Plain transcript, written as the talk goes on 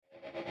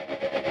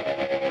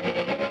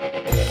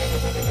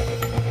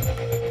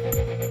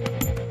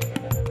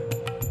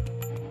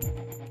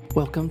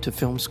Welcome to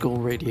Film School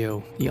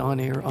Radio, the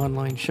on-air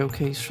online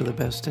showcase for the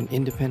best in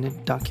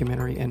independent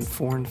documentary and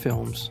foreign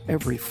films,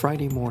 every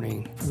Friday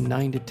morning from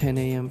 9 to 10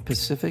 a.m.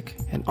 Pacific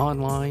and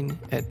online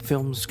at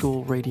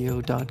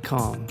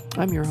filmschoolradio.com.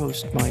 I'm your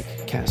host,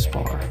 Mike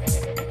Kaspar.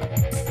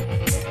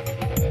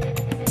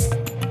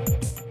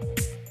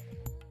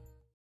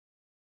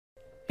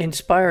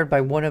 Inspired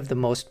by one of the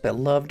most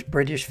beloved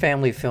British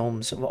family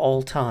films of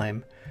all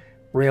time,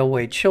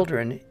 Railway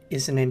Children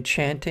is an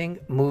enchanting,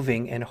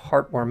 moving, and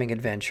heartwarming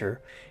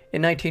adventure.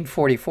 In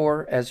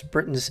 1944, as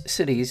Britain's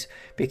cities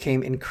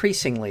became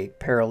increasingly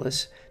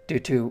perilous due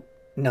to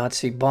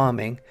Nazi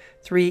bombing,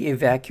 three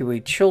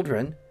evacuee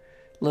children,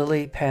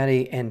 Lily,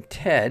 Patty, and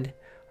Ted,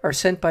 are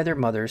sent by their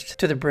mothers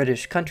to the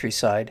British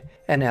countryside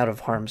and out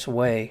of harm's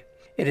way.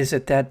 It is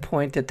at that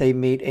point that they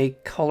meet a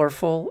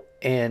colorful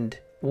and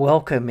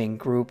welcoming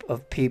group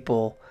of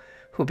people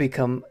who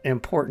become an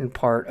important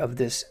part of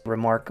this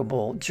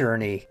remarkable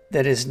journey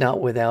that is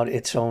not without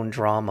its own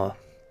drama.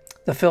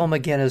 The film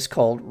again is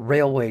called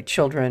Railway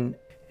Children,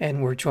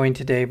 and we're joined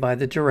today by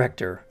the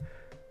director,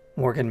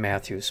 Morgan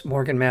Matthews.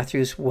 Morgan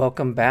Matthews,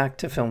 welcome back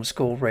to Film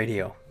School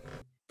Radio.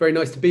 Very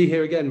nice to be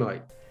here again,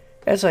 Mike.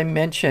 As I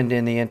mentioned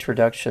in the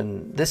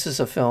introduction, this is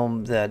a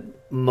film that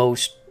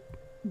most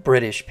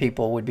British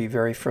people would be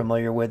very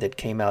familiar with. It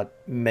came out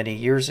many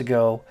years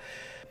ago,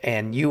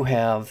 and you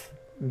have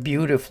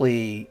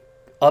beautifully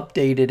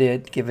updated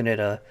it, given it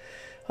a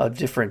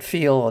different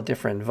feel, a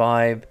different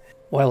vibe,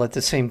 while at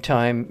the same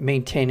time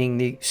maintaining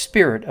the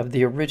spirit of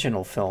the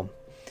original film.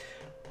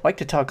 I'd like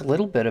to talk a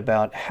little bit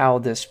about how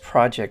this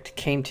project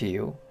came to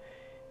you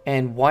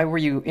and why were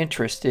you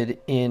interested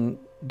in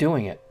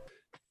doing it?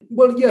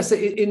 Well, yes,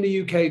 in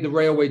the UK, the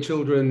Railway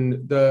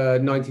Children, the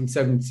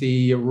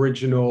 1970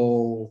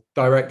 original,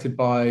 directed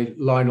by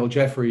Lionel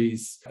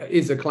Jeffries,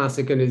 is a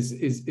classic and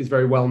is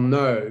very well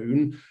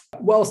known.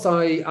 Whilst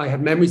I had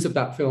memories of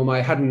that film,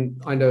 I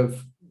hadn't kind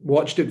of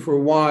watched it for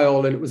a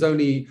while, and it was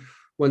only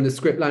when the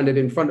script landed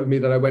in front of me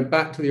that I went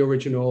back to the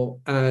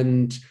original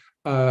and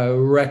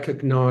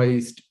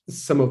recognized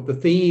some of the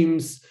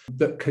themes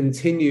that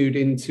continued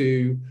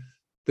into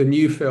the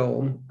new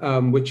film,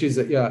 which is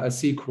a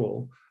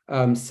sequel.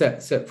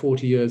 Set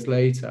 40 years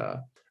later,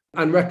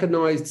 and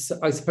recognized,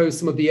 I suppose,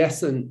 some of the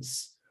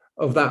essence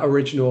of that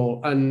original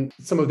and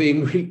some of the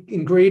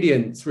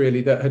ingredients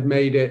really that had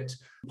made it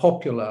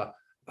popular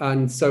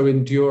and so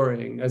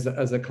enduring as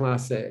a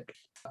classic.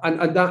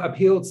 And that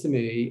appealed to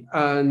me.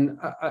 And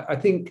I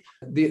think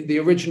the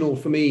original,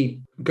 for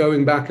me,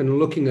 going back and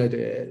looking at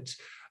it,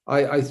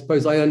 I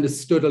suppose I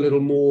understood a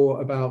little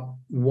more about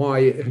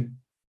why it had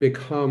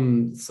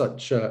become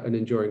such an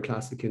enduring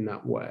classic in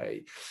that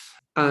way,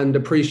 and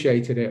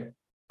appreciated it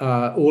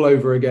all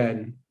over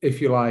again, if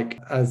you like,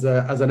 as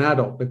an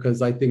adult,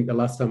 because I think the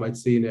last time I'd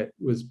seen it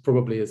was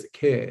probably as a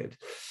kid.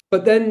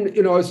 But then,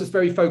 I was just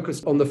very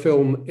focused on the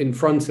film in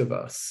front of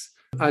us.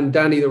 And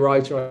Danny, the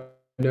writer,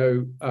 I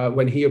know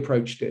when he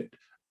approached it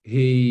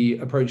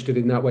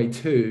in that way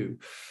too.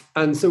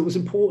 And so it was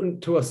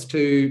important to us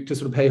to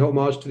sort of pay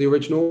homage to the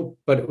original,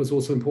 but it was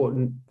also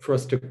important for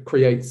us to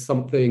create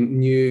something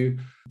new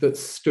that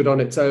stood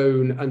on its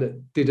own and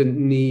that didn't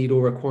need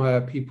or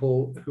require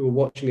people who were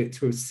watching it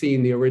to have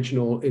seen the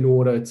original in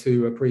order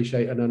to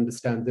appreciate and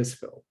understand this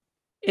film.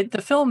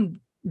 The film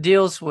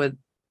deals with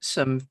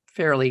some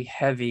fairly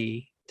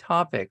heavy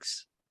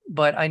topics,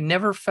 but I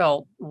never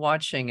felt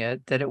watching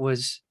it that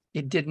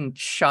it didn't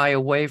shy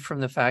away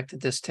from the fact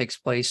that this takes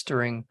place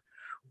during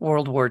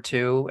World War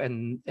II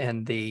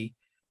and the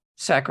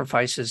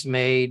sacrifices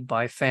made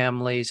by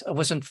families. I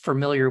wasn't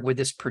familiar with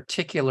this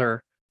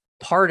particular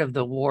part of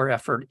the war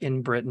effort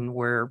in Britain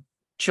where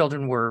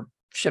children were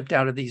shipped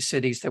out of these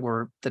cities that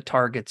were the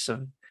targets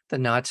of the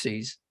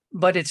Nazis.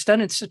 But it's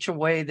done in such a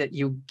way that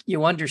you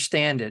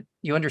understand it.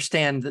 You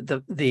understand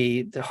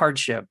the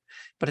hardship,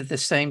 but at the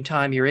same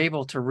time, you're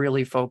able to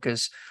really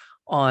focus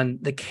on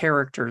the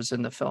characters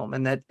in the film.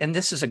 And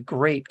this is a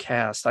great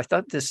cast. I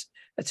thought it's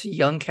a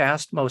young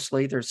cast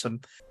mostly. There's some,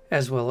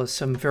 as well as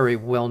some very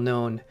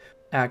well-known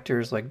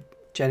actors like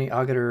Jenny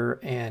Agutter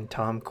and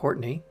Tom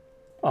Courtenay,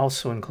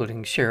 also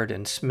including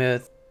Sheridan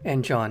Smith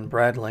and John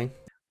Bradley.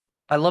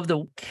 I love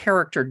the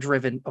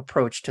character-driven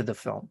approach to the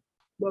film.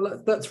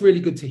 Well, that's really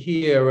good to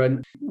hear.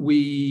 And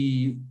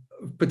we,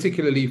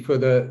 particularly for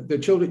the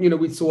children,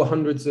 we saw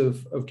hundreds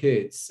of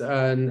kids,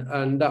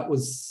 and that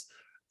was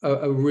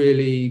a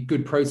really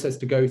good process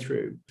to go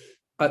through.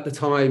 At the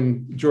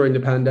time, during the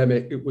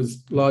pandemic, it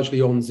was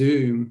largely on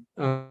Zoom,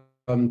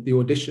 the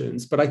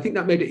auditions, but I think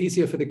that made it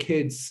easier for the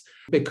kids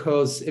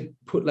because it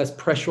put less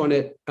pressure on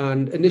it.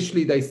 And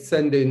initially they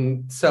send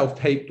in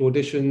self-taped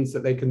auditions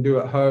that they can do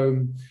at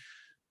home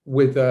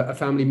with a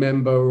family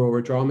member or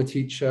a drama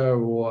teacher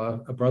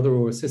or a brother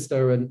or a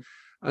sister, and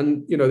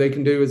they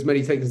can do as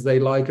many takes as they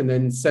like and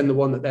then send the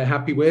one that they're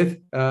happy with.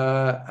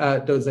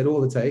 Don't send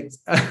all the takes.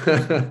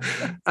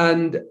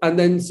 and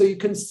then so you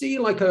can see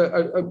like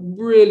a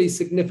really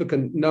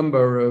significant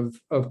number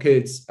of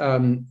kids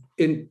in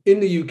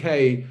the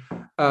UK,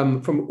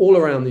 from all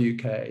around the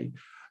UK,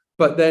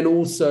 but then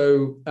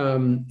also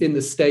in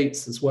the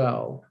States as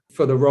well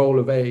for the role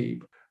of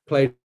Abe,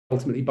 played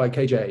ultimately by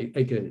KJ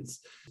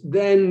Akins.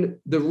 Then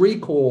the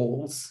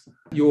recalls,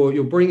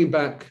 you're bringing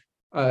back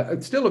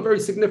still a very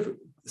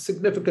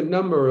significant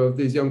number of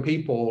these young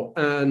people,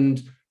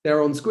 and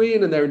they're on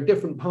screen and they're in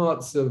different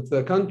parts of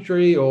the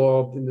country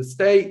or in the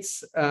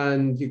States,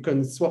 and you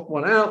can swap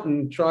one out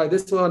and try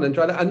this one and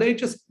try that. And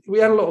we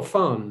had a lot of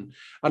fun.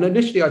 And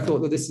initially I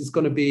thought that this is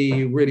going to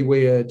be really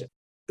weird.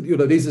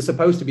 These are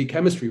supposed to be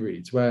chemistry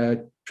reads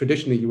where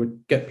traditionally you would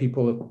get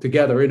people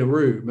together in a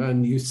room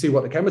and you see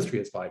what the chemistry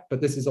is like,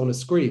 but this is on a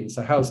screen.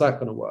 So how's that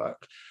going to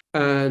work?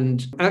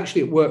 And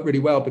actually it worked really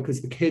well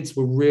because the kids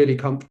were really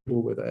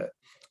comfortable with it.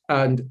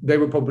 And they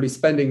were probably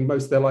spending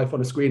most of their life on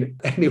a screen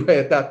anyway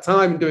at that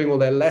time, doing all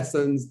their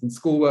lessons and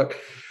schoolwork.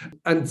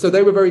 And so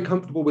they were very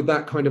comfortable with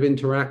that kind of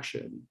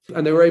interaction.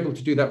 And they were able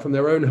to do that from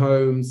their own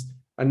homes.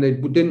 And they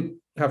didn't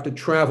have to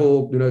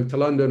travel, to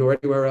London or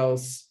anywhere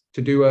else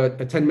to do a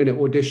 10-minute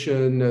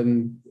audition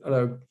and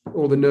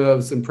all the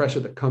nerves and pressure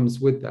that comes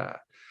with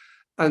that.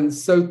 And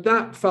so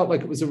that felt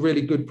like it was a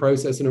really good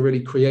process and a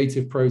really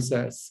creative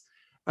process.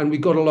 And we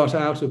got a lot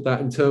out of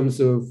that in terms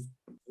of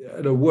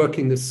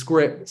working the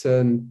script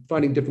and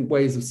finding different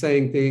ways of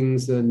saying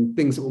things and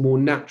things that were more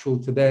natural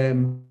to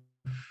them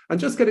and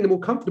just getting them all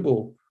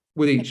comfortable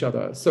with each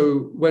other.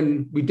 So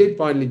when we did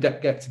finally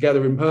get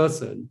together in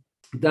person,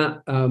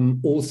 that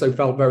also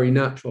felt very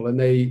natural, and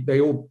they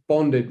all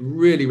bonded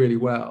really, really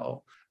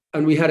well.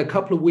 And we had a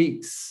couple of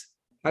weeks,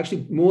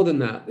 actually more than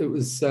that. It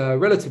was a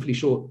relatively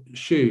short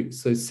shoot,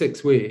 so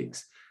 6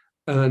 weeks.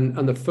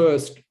 And the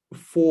first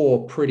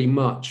 4 pretty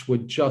much were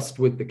just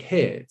with the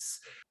kids.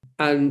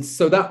 And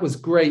so that was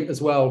great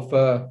as well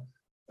for,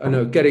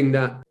 getting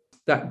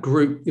that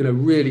group,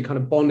 really kind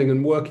of bonding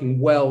and working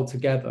well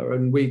together.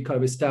 And we kind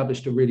of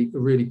established a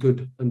really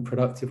good and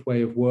productive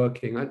way of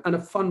working and a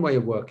fun way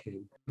of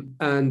working,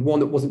 and one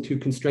that wasn't too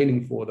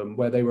constraining for them,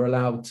 where they were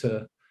allowed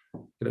to,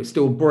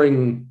 still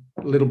bring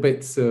little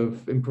bits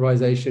of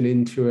improvisation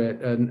into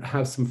it and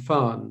have some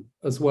fun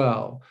as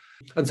well.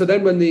 And so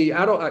then when the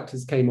adult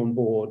actors came on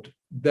board,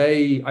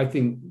 they, I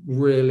think,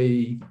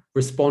 really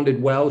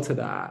responded well to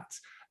that.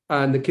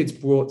 And the kids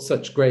brought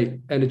such great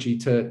energy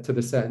to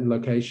the set and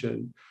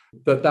location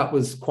that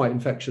was quite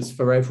infectious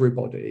for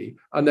everybody.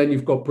 And then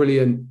you've got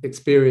brilliant,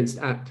 experienced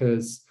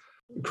actors,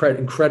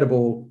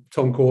 incredible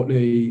Tom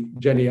Courtney,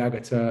 Jenny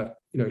Agutter,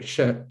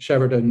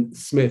 Sheridan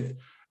Smith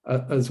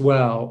as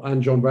well,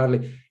 and John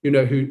Bradley,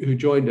 who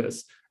joined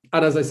us.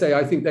 And as I say,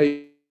 I think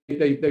they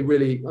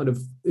really kind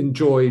of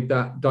enjoyed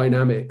that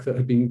dynamic that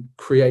had been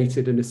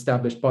created and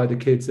established by the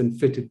kids and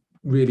fitted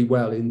really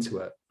well into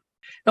it.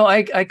 No,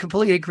 I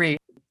completely agree.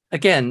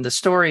 Again, the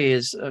story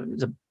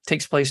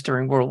takes place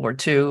during World War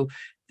II.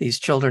 These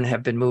children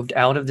have been moved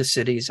out of the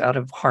cities, out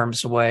of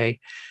harm's way,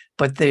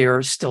 but they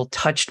are still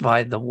touched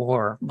by the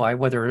war, by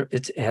whether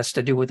it has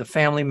to do with a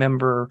family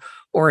member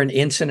or an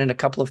incident. A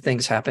couple of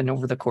things happen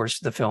over the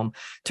course of the film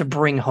to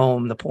bring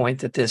home the point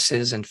that this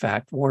is, in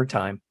fact,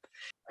 wartime.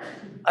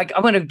 I'm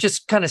going to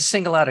just kind of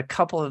single out a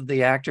couple of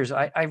the actors.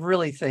 I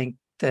really think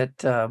that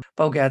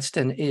Bo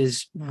Gadsden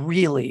is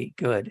really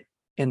good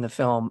in the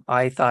film.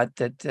 I thought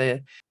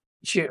that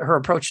her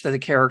approach to the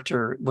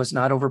character was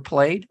not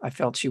overplayed. I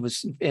felt she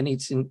was,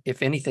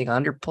 if anything,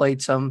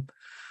 underplayed some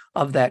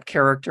of that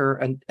character.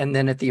 And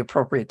then at the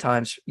appropriate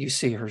times, you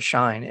see her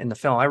shine in the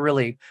film. I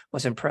really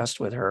was impressed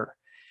with her.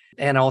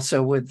 And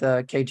also with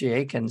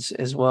KJ Akins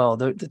as well.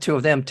 The two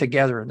of them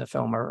together in the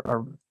film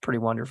are pretty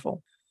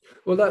wonderful.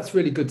 Well, that's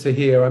really good to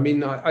hear. I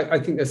mean, I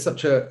think there's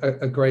such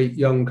a great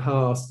young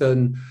cast.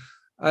 And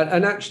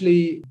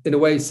actually, in a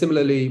way,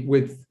 similarly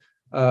with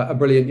A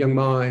Brilliant Young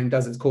Mind,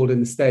 as it's called in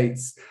the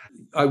States,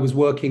 I was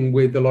working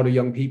with a lot of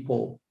young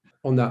people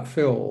on that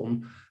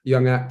film,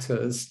 young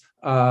actors,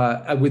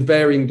 with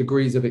varying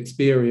degrees of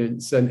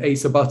experience. And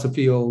Asa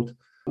Butterfield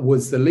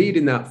was the lead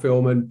in that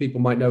film. And people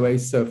might know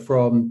Asa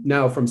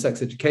from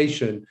Sex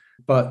Education.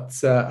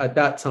 But at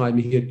that time,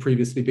 he had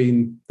previously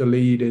been the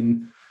lead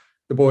in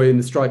The Boy in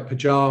the Striped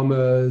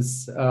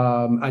Pajamas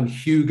and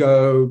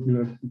Hugo,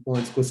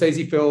 Martin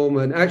Scorsese film.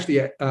 And actually,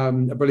 A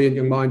Brilliant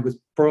Young Mind was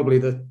probably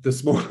the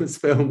smallest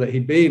film that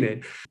he'd been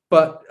in.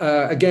 But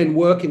again,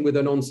 working with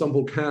an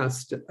ensemble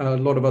cast, a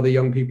lot of other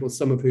young people,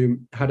 some of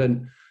whom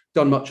hadn't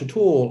done much at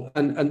all.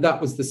 And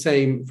that was the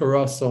same for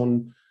us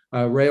on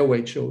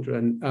Railway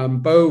Children.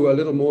 Bo, a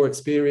little more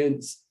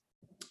experienced,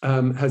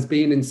 has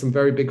been in some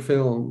very big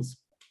films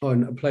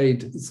and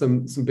played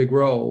some big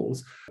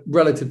roles,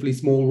 relatively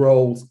small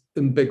roles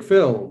in big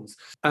films.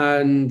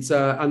 And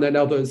then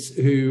others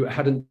who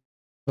hadn't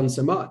done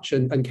so much.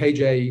 And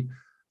KJ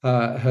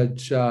had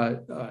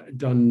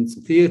done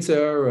some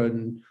theatre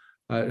and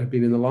had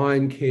been in The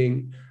Lion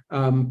King,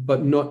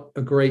 but not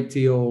a great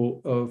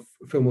deal of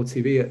film or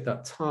TV at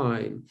that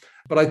time.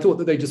 But I thought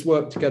that they just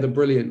worked together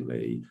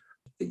brilliantly.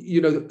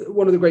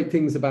 One of the great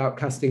things about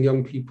casting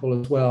young people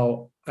as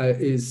well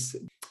is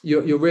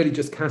you're really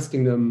just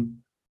casting them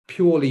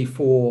purely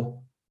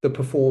for the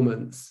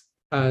performance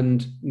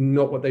and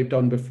not what they've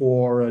done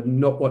before, and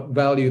not what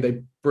value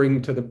they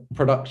bring to the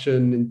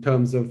production in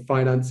terms of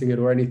financing it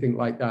or anything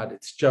like that.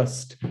 It's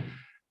just,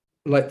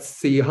 let's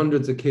see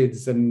hundreds of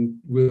kids and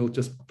we'll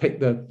just pick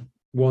the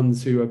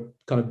ones who are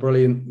kind of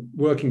brilliant,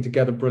 working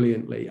together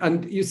brilliantly.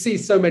 And you see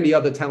so many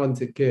other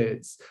talented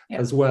kids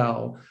as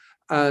well.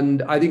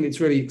 And I think it's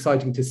really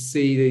exciting to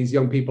see these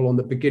young people on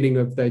the beginning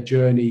of their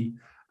journey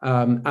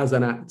as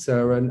an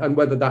actor, and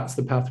whether that's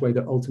the pathway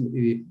that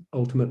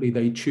ultimately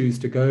they choose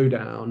to go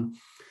down.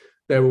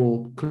 They're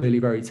all clearly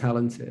very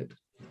talented.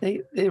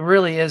 It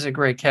really is a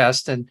great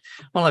cast, and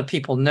I want to let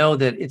people know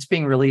that it's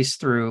being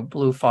released through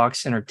Blue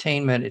Fox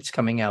Entertainment. It's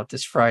coming out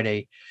this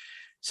Friday,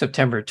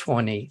 September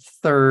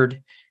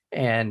 23rd,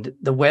 and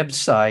the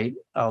website,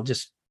 I'll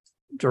just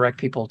direct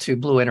people to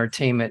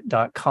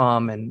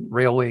blueentertainment.com, and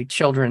Railway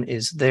Children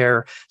is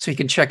there. So you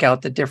can check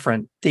out the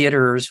different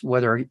theaters,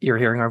 whether you're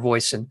hearing our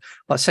voice in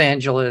Los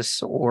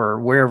Angeles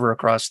or wherever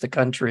across the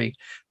country.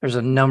 There's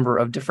a number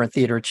of different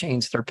theater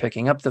chains that are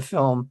picking up the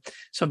film.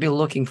 So be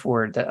looking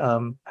for it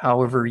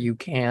however you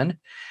can.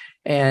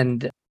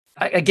 And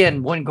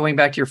again, going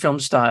back to your film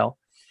style,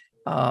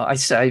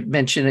 I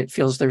mentioned it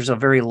feels there's a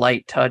very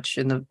light touch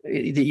that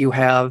you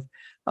have.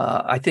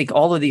 I think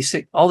all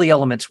the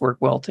elements work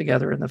well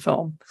together in the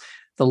film.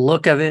 The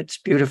look of it's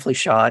beautifully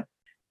shot.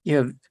 You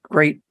have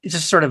it's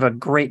just sort of a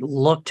great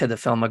look to the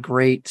film, a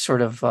great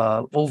sort of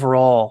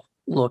overall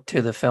look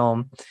to the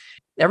film.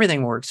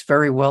 Everything works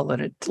very well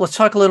in it. Let's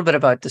talk a little bit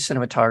about the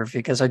cinematography,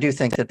 because I do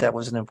think that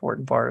was an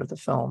important part of the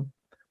film.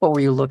 What were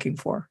you looking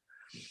for?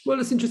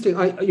 Well, it's interesting.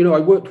 I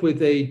worked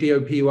with a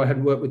DOP who I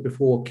hadn't worked with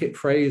before, Kit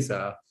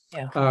Fraser.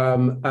 Yeah.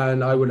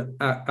 And I would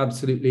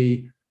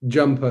absolutely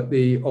jump at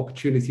the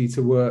opportunity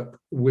to work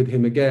with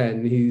him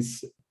again.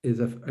 He's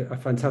a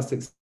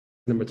fantastic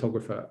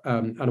cinematographer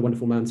and a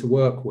wonderful man to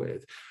work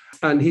with.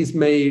 And he's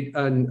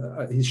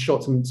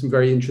shot some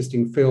very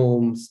interesting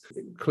films,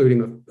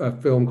 including a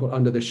film called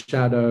Under the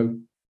Shadow,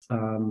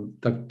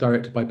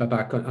 directed by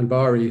Babak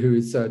Anvari, who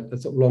is a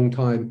sort of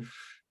long-time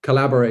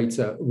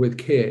collaborator with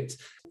Kit.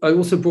 I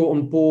also brought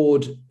on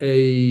board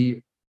a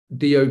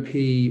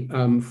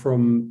DOP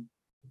from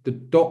the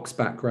docs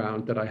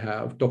background that I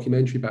have,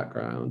 documentary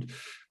background,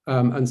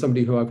 and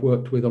somebody who I've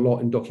worked with a lot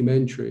in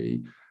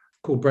documentary,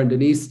 called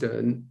Brendan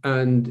Easton.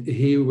 And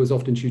he was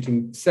often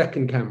shooting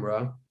second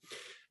camera,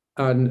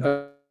 and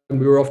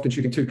we were often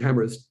shooting two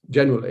cameras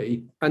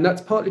generally. And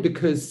that's partly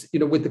because,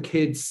 with the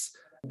kids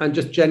and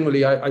just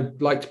generally, I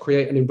like to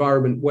create an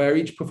environment where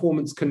each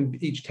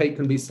take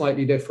can be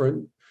slightly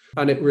different.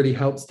 And it really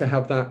helps to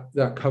have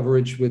that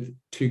coverage with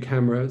two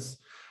cameras.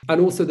 And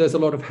also there's a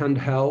lot of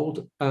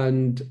handheld,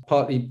 and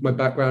partly my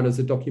background as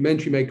a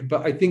documentary maker,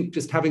 but I think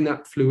just having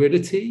that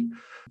fluidity,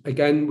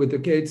 again, with the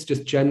kids,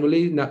 just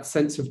generally, and that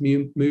sense of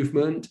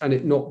movement, and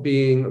it not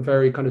being a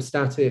very kind of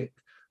static,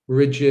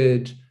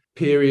 rigid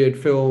period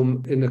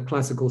film in a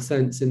classical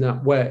sense in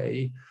that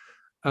way,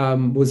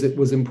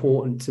 was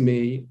important to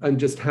me. And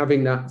just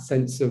having that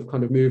sense of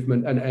kind of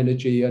movement and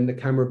energy, and the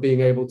camera being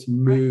able to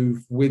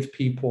move with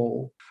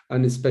people,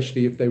 and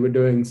especially if they were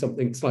doing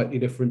something slightly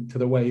different to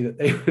the way that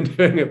they were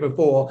doing it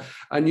before.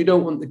 And you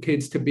don't want the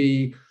kids to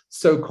be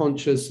so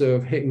conscious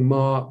of hitting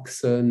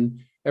marks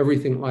and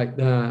everything like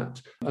that,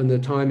 and the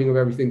timing of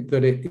everything,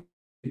 that it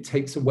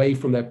takes away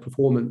from their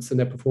performance, and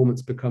their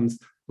performance becomes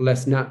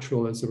less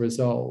natural as a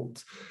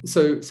result.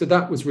 So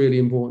that was really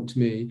important to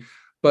me.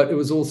 But it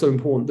was also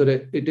important that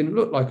it didn't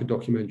look like a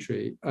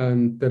documentary,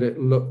 and that it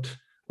looked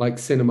like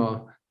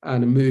cinema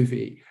and a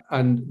movie.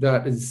 And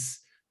that is,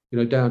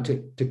 down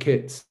to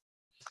Kit's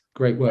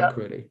great work,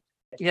 really.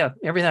 Yeah,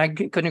 everything. I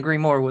couldn't agree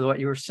more with what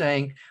you were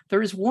saying.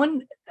 There is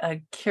one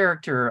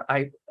character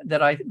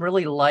that I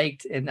really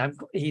liked, and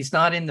he's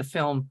not in the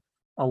film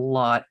a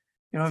lot.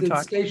 You know what I'm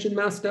talking? Station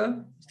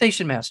Master?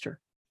 Station Master.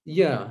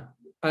 Yeah.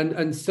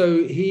 And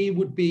so he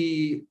would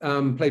be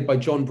played by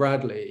John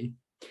Bradley.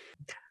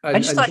 I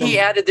just thought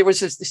there was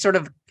this sort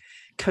of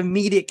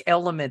comedic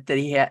element that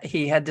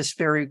he had this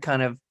very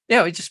kind of,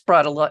 he just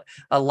brought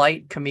a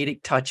light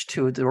comedic touch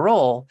to the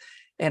role.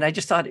 And I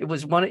just thought it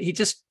was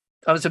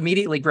I was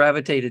immediately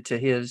gravitated to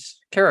his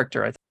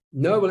character.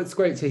 No, well, it's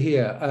great to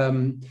hear.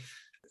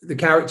 The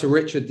character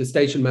Richard, the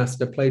station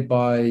master, played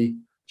by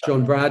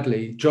John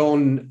Bradley.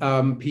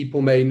 John,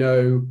 people may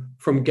know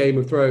from Game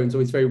of Thrones, or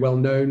he's very well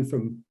known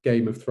from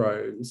Game of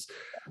Thrones,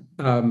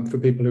 for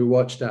people who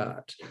watch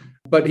that.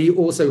 But he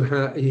also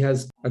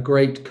has a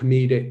great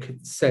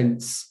comedic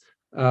sense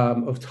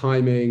of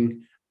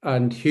timing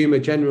and humor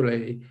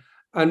generally.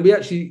 And we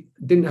actually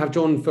didn't have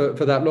John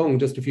for that long,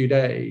 just a few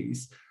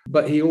days,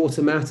 but he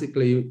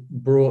automatically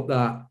brought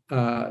that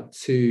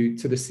to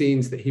the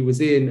scenes that he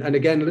was in. And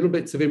again, little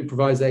bits of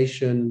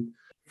improvisation,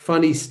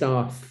 funny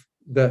stuff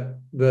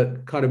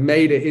that kind of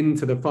made it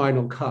into the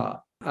final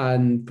cut.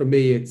 And for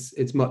me,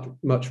 it's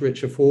much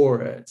richer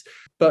for it.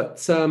 But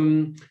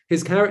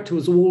his character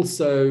was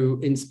also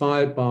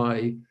inspired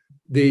by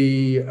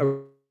the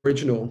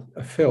original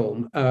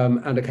film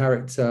and a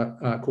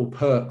character called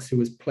Perks, who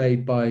was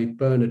played by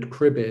Bernard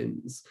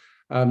Cribbins,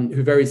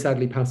 who very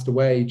sadly passed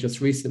away just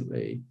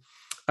recently.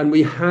 And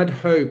we had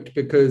hoped,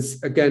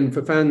 because again,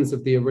 for fans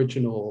of the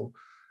original,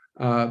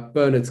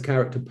 Bernard's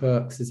character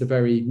Perks is a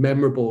very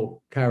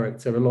memorable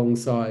character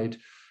alongside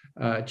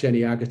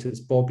Jenny Agutter's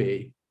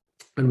Bobby.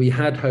 And we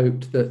had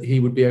hoped that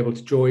he would be able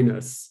to join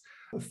us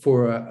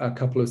for a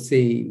couple of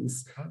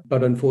scenes.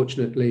 But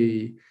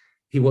unfortunately,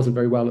 he wasn't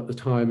very well at the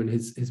time, and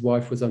his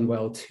wife was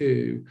unwell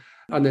too.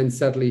 And then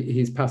sadly,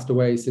 he's passed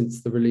away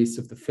since the release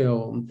of the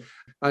film.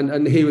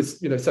 And he was,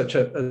 such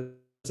a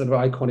sort of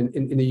icon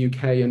in the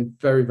UK, and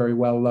very, very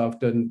well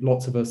loved. And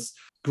lots of us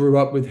grew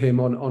up with him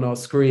on our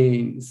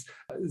screens.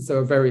 So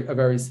a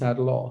very sad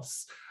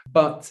loss.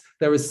 But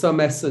there is some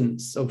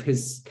essence of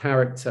his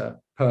character,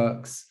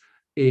 Perks,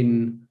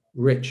 in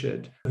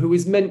Richard, who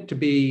is meant to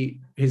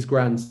be his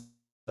grandson.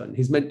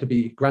 He's meant to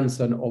be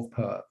grandson of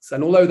Perks.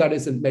 And although that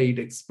isn't made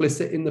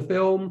explicit in the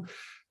film,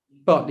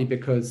 partly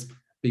because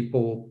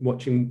people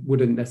watching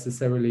wouldn't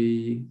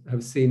necessarily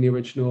have seen the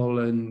original,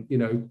 and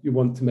you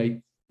want to make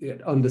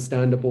it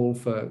understandable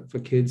for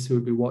kids who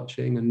would be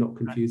watching and not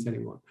confuse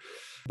anyone.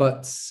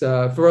 But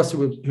for us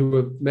who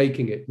were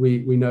making it,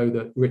 we know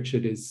that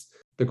Richard is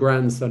the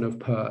grandson of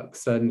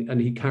Perks,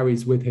 and he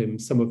carries with him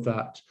some of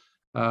that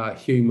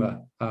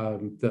humor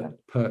that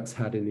Perks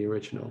had in the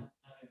original.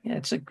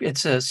 Yeah,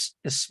 it's a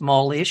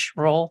smallish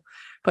role,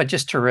 but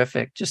just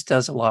terrific. Just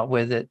does a lot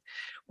with it.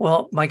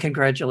 Well, my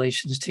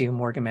congratulations to you,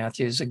 Morgan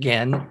Matthews.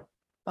 Again,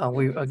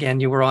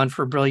 you were on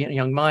for Brilliant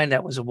Young Mind.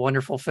 That was a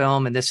wonderful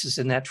film, and this is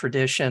in that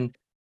tradition.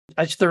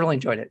 I just thoroughly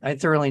enjoyed it. I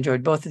thoroughly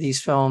enjoyed both of these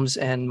films,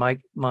 and my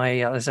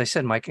as I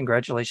said, my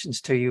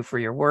congratulations to you for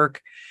your work.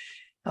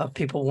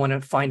 People want to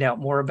find out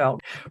more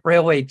about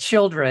Railway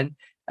Children.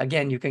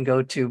 Again, you can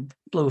go to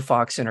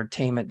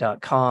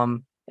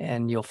bluefoxentertainment.com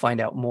and you'll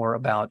find out more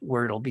about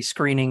where it'll be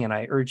screening, and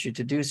I urge you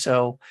to do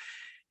so.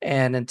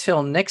 And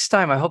until next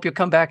time, I hope you'll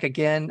come back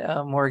again,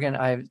 Morgan.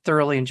 I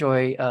thoroughly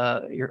enjoy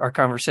our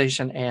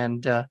conversation,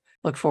 and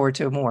look forward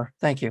to more.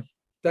 Thank you.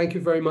 Thank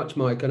you very much,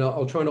 Mike, and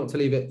I'll try not to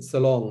leave it so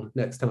long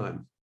next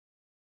time.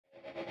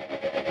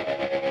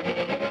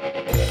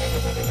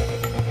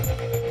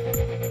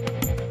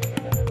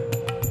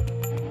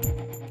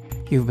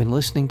 You've been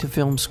listening to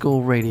Film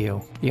School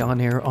Radio, the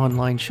on-air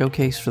online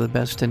showcase for the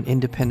best in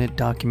independent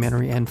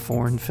documentary and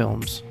foreign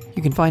films.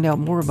 You can find out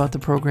more about the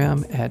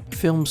program at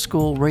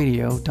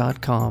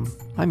filmschoolradio.com.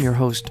 I'm your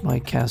host,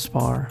 Mike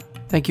Kaspar.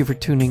 Thank you for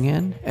tuning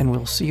in, and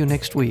we'll see you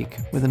next week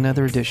with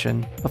another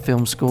edition of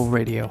Film School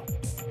Radio.